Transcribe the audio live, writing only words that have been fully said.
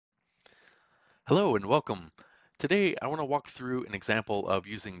Hello and welcome. Today I want to walk through an example of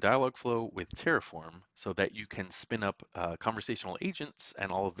using Dialogflow with Terraform so that you can spin up conversational agents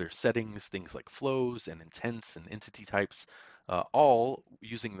and all of their settings, things like flows and intents and entity types, all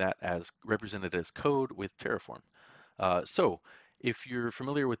using that as represented as code with Terraform. So if you're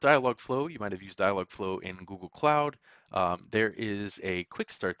familiar with Dialogflow, you might have used Dialogflow in Google Cloud. There is a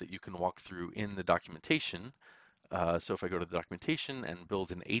quick start that you can walk through in the documentation. So if I go to the documentation and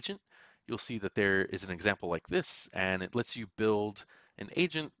build an agent, you'll see that there is an example like this, and it lets you build an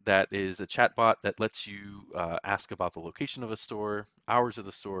agent that is a chatbot that lets you ask about the location of a store, hours of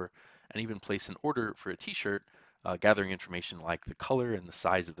the store, and even place an order for a t-shirt, gathering information like the color and the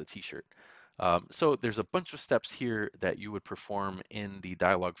size of the t-shirt. So there's a bunch of steps here that you would perform in the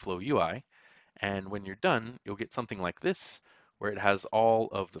Dialogflow UI. And when you're done, you'll get something like this, where it has all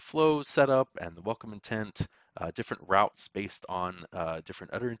of the flows set up and the welcome intent, different routes based on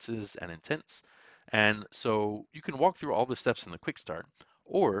different utterances and intents. And so you can walk through all the steps in the quick start,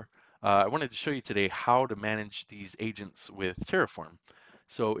 or I wanted to show you today how to manage these agents with Terraform.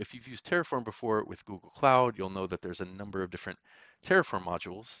 So if you've used Terraform before with Google Cloud, you'll know that there's a number of different Terraform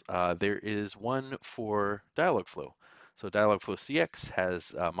modules. There is one for Dialogflow. So Dialogflow CX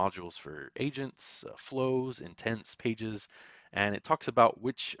has modules for agents, flows, intents, pages, and it talks about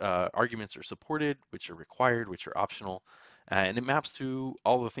which arguments are supported, which are required, which are optional, and it maps to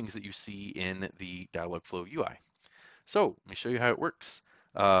all the things that you see in the Dialogflow UI. So let me show you how it works.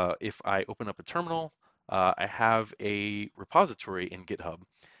 If I open up a terminal, I have a repository in GitHub,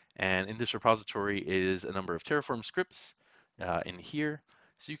 and in this repository is a number of Terraform scripts in here.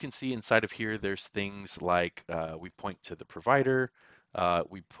 So you can see inside of here, there's things like we point to the provider,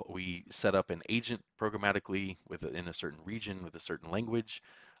 we set up an agent programmatically in a certain region with a certain language.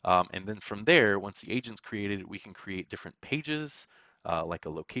 And then from there, once the agent's created, we can create different pages, like a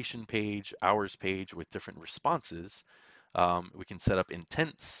location page, hours page with different responses. We can set up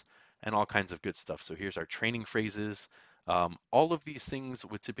intents and all kinds of good stuff. So here's our training phrases. All of these things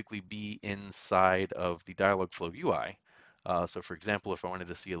would typically be inside of the Dialogflow UI. So for example, if I wanted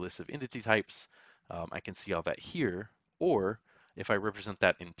to see a list of entity types, I can see all that here. Or if I represent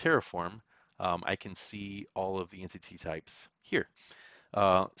that in Terraform, I can see all of the entity types here.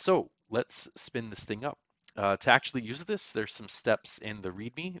 So let's spin this thing up. To actually use this, there's some steps in the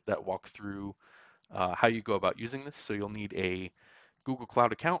README that walk through how you go about using this. So you'll need a Google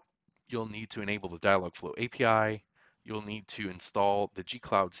Cloud account. You'll need to enable the Dialogflow API. You'll need to install the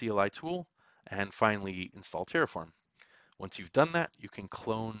gcloud CLI tool, and finally install Terraform. Once you've done that, you can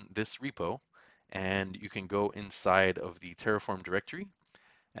clone this repo and you can go inside of the Terraform directory.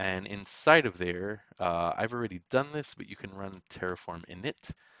 And inside of there, I've already done this, but you can run Terraform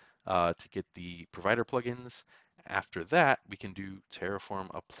init to get the provider plugins. After that, we can do Terraform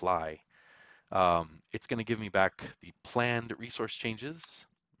apply. It's going to give me back the planned resource changes.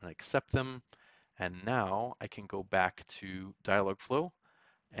 I accept them. And now I can go back to Dialogflow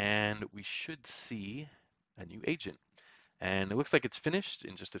and we should see a new agent. And it looks like it's finished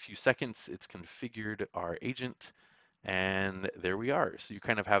in just a few seconds. It's configured our agent and there we are. So you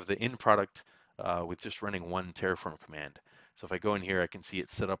kind of have the end product with just running one Terraform command. So if I go in here, I can see it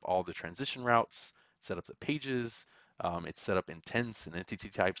set up all the transition routes, set up the pages, it's set up intents and entity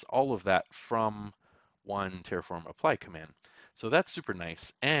types, all of that from one Terraform apply command. So that's super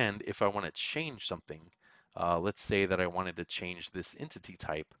nice. And if I want to change something, let's say that I wanted to change this entity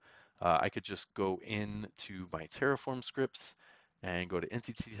type, I could just go into my Terraform scripts and go to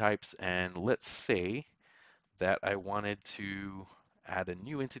entity types. And let's say that I wanted to add a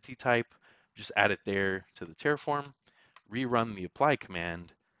new entity type, just add it there to the Terraform, rerun the apply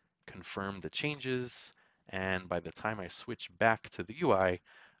command, confirm the changes, and by the time I switch back to the UI,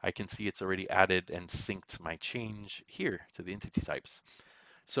 I can see it's already added and synced my change here to the entity types.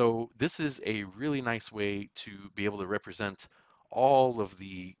 So this is a really nice way to be able to represent all of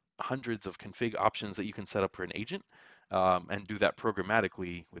the hundreds of config options that you can set up for an agent and do that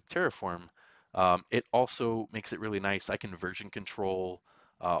programmatically with Terraform. It also makes it really nice. I can version control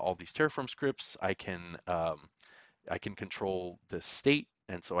all these Terraform scripts. I can control the state,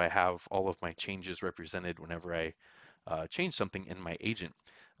 and so I have all of my changes represented whenever I change something in my agent.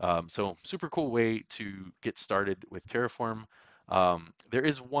 So super cool way to get started with Terraform. There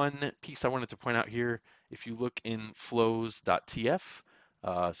is one piece I wanted to point out here. If you look in flows.tf,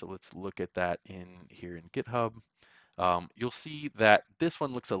 so let's look at that in here in GitHub. You'll see that this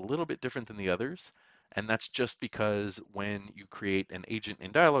one looks a little bit different than the others, and that's just because when you create an agent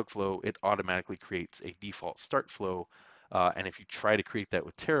in Dialogflow, it automatically creates a default start flow. And if you try to create that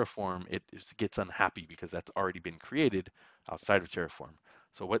with Terraform, it gets unhappy because that's already been created outside of Terraform.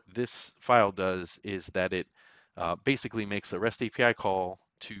 So what this file does is that it basically makes a REST API call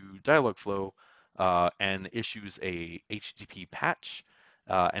to Dialogflow and issues a HTTP patch,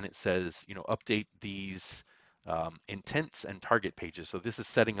 and it says, update these intents and target pages. So this is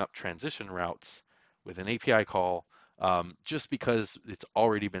setting up transition routes with an API call just because it's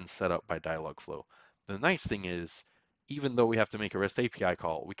already been set up by Dialogflow. The nice thing is, even though we have to make a REST API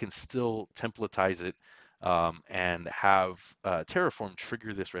call, we can still templatize it and have Terraform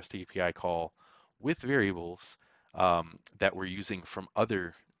trigger this REST API call with variables that we're using from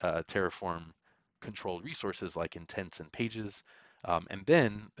other Terraform controlled resources like intents and pages. And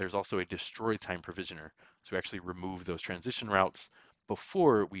then there's also a destroy time provisioner. So we actually remove those transition routes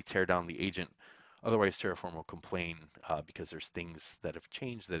before we tear down the agent. Otherwise, Terraform will complain because there's things that have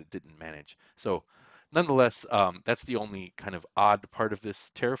changed that it didn't manage. So nonetheless, that's the only kind of odd part of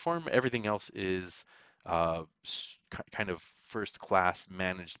this Terraform. Everything else is uh, kind of first class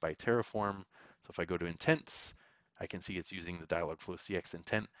managed by Terraform. So if I go to intents, I can see it's using the Dialogflow CX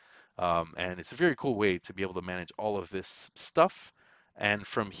intent. And it's a very cool way to be able to manage all of this stuff. And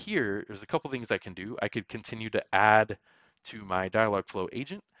from here, there's a couple things I can do. I could continue to add to my Dialogflow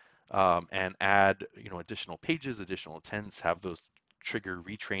agent and add, additional pages, additional intents, have those trigger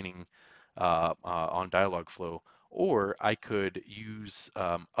retraining on Dialogflow, or I could use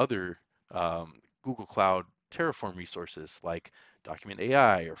other Google Cloud Terraform resources like Document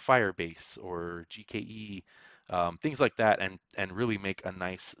AI or Firebase or GKE, things like that, and really make a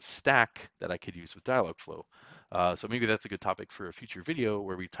nice stack that I could use with Dialogflow. So maybe that's a good topic for a future video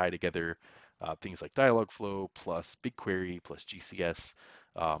where we tie together things like Dialogflow plus BigQuery plus GCS,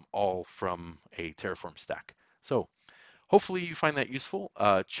 all from a Terraform stack. So hopefully you find that useful.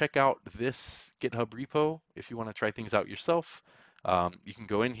 Check out this GitHub repo if you want to try things out yourself. You can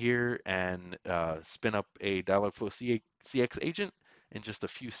go in here and spin up a Dialogflow CX agent in just a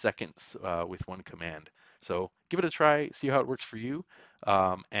few seconds with one command. So give it a try, see how it works for you,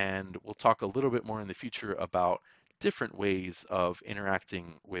 and we'll talk a little bit more in the future about different ways of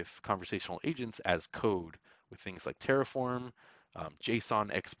interacting with conversational agents as code with things like Terraform,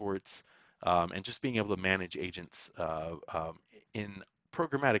 JSON exports, and just being able to manage agents in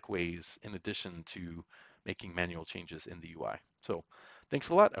programmatic ways in addition to making manual changes in the UI. So thanks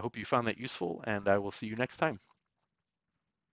a lot. I hope you found that useful, and I will see you next time.